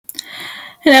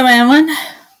Hello everyone,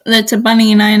 it's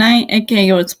Bunny 99, aka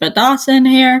Elizabeth Dawson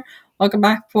here. Welcome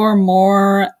back for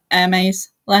more anime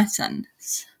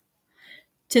lessons.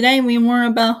 Today we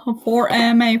learn about 4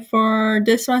 anime for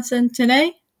this lesson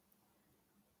today.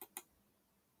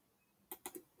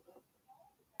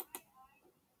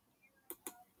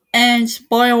 And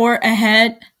spoiler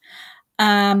ahead,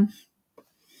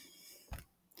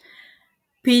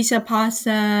 please pause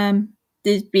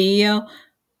this video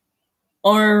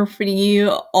or for you,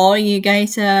 all you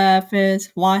guys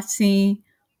is watching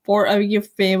 4 of your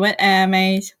favorite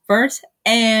animes first,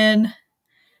 and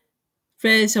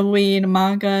first read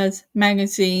mangas,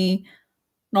 magazine,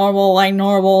 normal like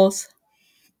novels.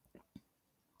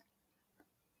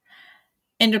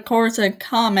 In the course of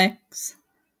comics,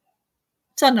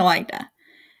 something like that.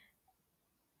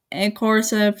 In the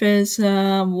course of his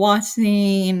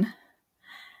watching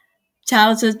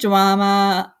childhood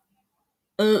drama,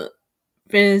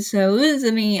 his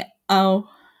listening of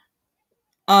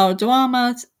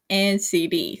dramas and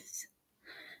CDs.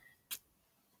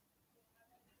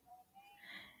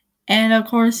 And of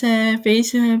course,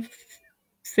 face the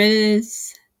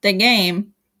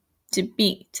game to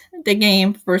beat the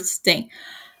game first thing.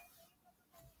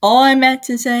 All I meant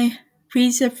to say,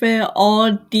 please fulfill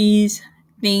all these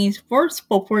things first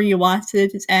before you watch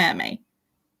this anime.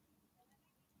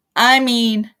 I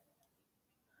mean,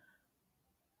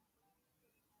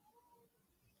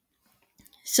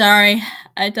 sorry,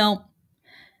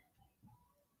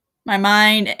 my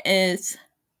mind is,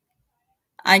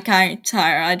 I kind of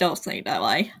tired, I don't sleep that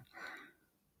way.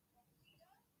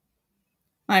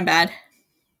 My bad.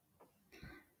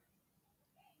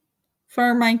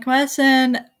 For my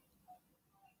question,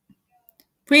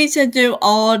 please do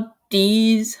all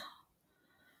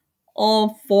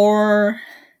 4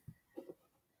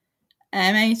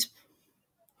 animes.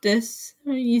 This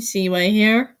you see right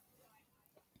here.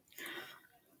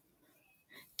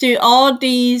 Do all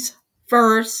these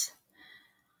first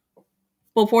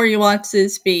before you watch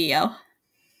this video.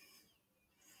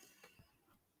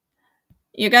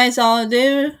 You guys all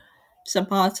do, so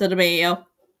pause the video.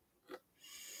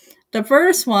 The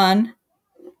first one,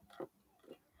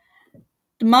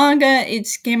 the manga, it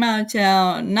came out till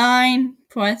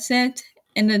 9%,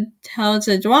 and the tells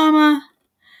a drama,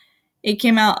 it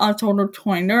came out October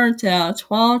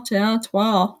 23rd till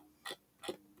 12.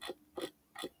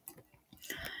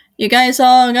 You guys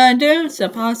all gotta do, so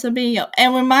pause the video.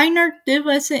 And reminder, do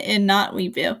listen and not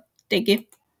review. Thank you.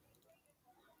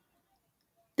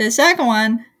 The second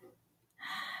one,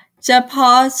 so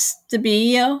pause the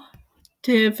video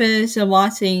to finish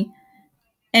watching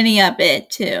any of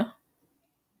it too.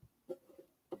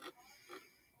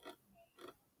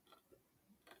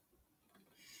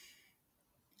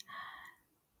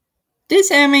 This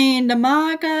anime, the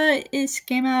manga,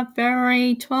 came out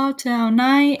February 12,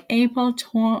 2009, April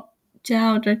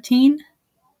 2013.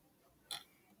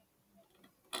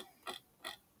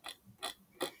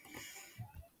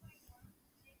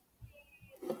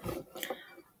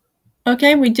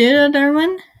 Okay, we did another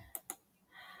one.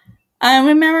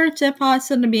 Remember to pause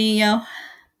the video,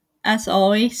 as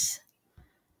always.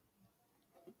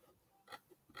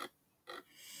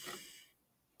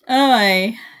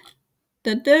 Alright,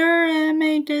 the third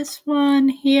anime, this one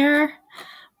here.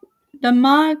 The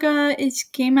manga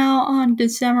came out on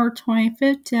December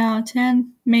 25th,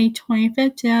 2010, May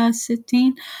 25th,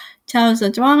 2016. Tells a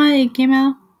drama, it came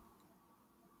out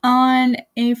on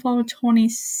April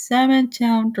 27th,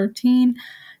 2013,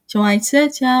 July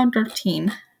 6th,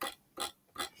 2013.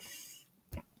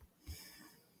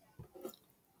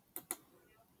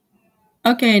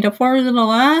 Okay, the fourth and the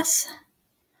last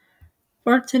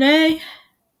for today.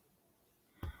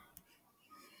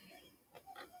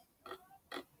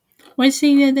 We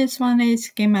see that this one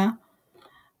came out.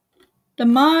 The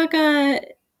manga,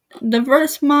 the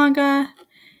first manga,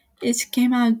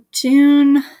 came out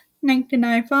June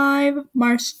 1995,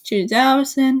 March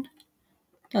 2000.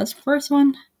 That's the first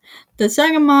one. The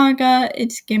second manga,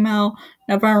 came out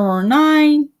November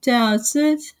 9,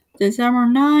 2006, December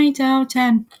 9,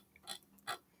 2010.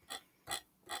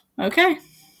 Okay.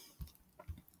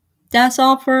 That's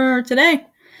all for today.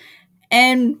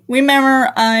 And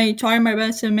remember, I try my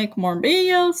best to make more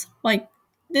videos like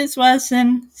this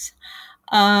lessons.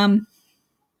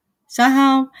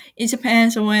 Somehow it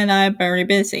depends on when I'm very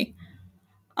busy.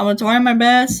 I will try my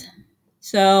best.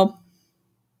 So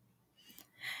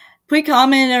please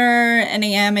comment or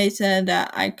any anime said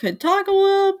that I could talk a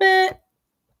little bit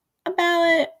about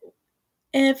it.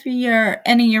 If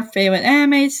any of your favorite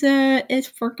animes is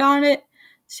forgot it,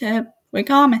 so please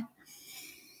comment.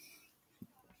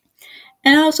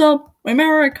 And also,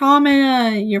 Remember to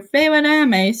comment your favorite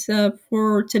animes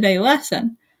for today's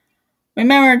lesson.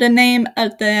 Remember the name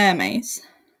of the animes.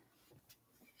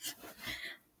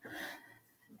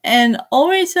 And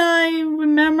always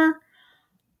remember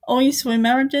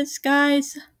this,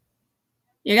 guys.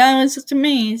 You gotta listen to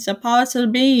me. It's a pause of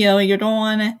the video. You don't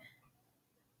wanna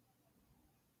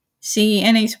see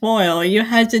any spoil. You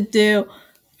have to do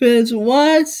first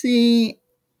watching,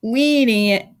 reading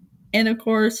it, and of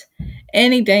course,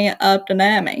 anything of the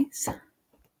animes.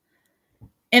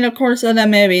 And of course, of the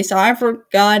movies. I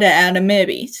forgot to add the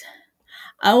movies.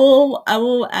 I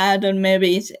will add the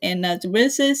movies in the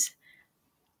wishes.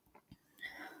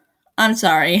 I'm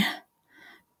sorry.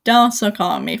 Don't so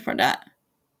call me for that.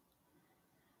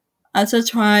 As a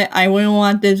try, I wouldn't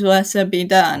want this lesson to be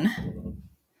done.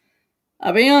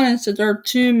 I'll be honest, there are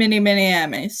too many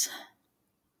animes.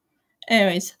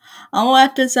 Anyways, I'll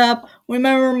wrap this up.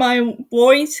 Remember my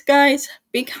voice, guys.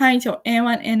 Be kind to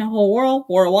anyone in the whole world,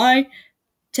 worldwide.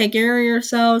 Take care of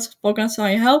yourselves. Focus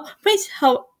on your health. Please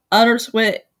help others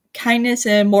with kindness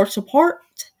and more support.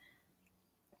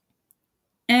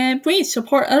 And please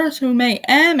support others who make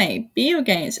anime, video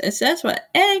games, etc.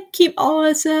 And keep all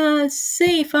of us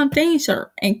safe from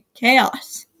danger and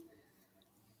chaos.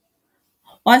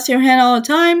 Wash your hand all the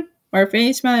time. Wear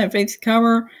face mask and face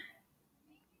cover.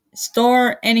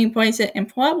 Store any place in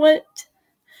public.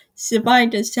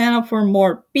 Subscribe to this channel for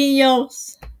more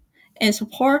videos and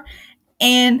support.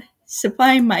 And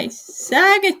subscribe my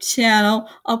Saga channel.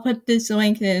 I'll put this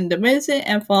link in the description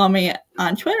and follow me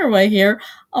on Twitter right here.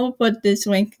 I'll put this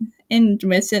link in the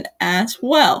description as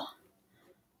well.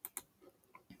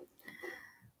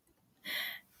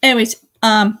 Anyways,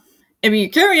 if you're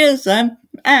curious,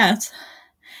 ask.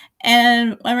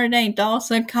 And everyday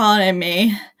Dawson calling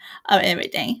me of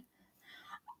everything.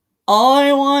 All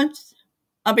I want,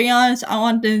 I'll be honest, I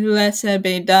want this lesson to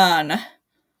be done.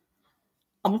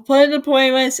 I'll put the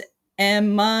playlist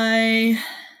in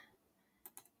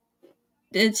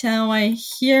the channel right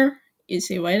here. You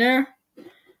see right there.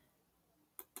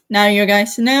 Now you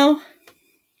guys know.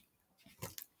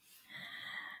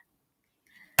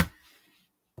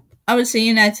 I will see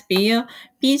you next video.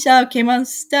 Peace out, keep on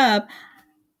step.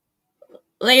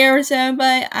 Later,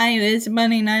 everybody. I is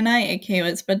Bunny 99 and K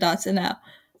was Dawson out.